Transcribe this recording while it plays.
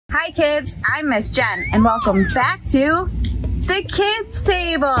Hi kids, I'm Miss Jen and welcome back to the Kids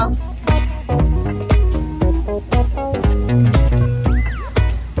Table.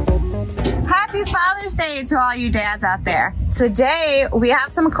 Happy Father's Day to all you dads out there. Today we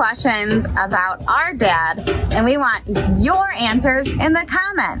have some questions about our dad and we want your answers in the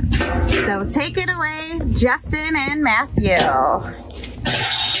comments. So take it away, Justin and Matthew.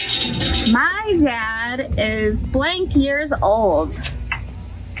 My dad is blank years old.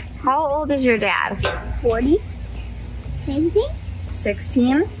 How old is your dad? 40. 16.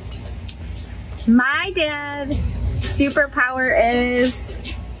 16. My dad's superpower is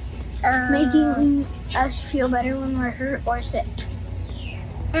Making us feel better when we're hurt or sick.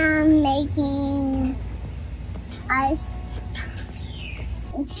 Making us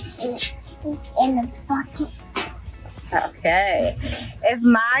in the bucket. okay. If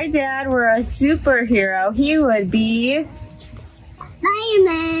my dad were a superhero, he would be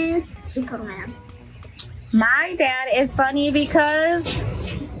Fireman. Superman. My dad is funny because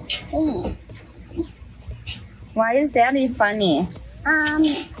why is Daddy funny?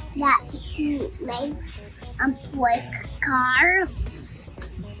 That he makes a blank car.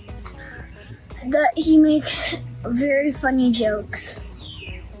 That he makes very funny jokes.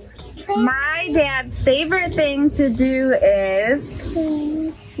 My dad's favorite thing to do is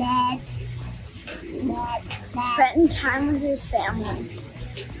Spending time with his family.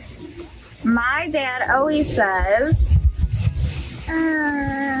 my dad always says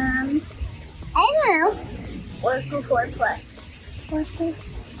I don't know. Work before play.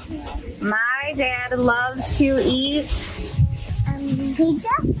 my dad loves to eat Pizza?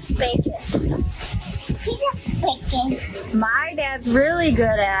 Bacon. Pizza? Bacon. my dad's really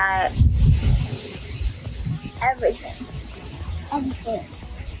good at Everything. Everything.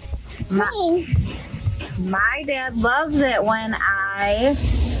 my dad loves it when I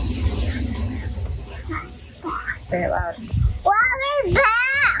say it loud. Well, we're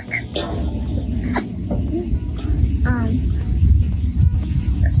back!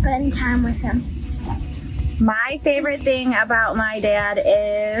 Spend time with him. My favorite thing about my dad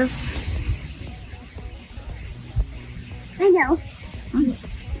is I know.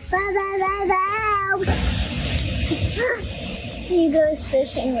 He goes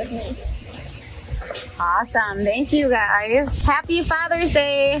fishing with me. awesome. Thank you guys. Happy Father's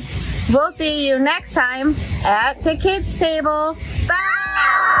Day. We'll see you next time at the Kids Table.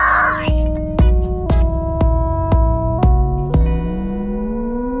 Bye!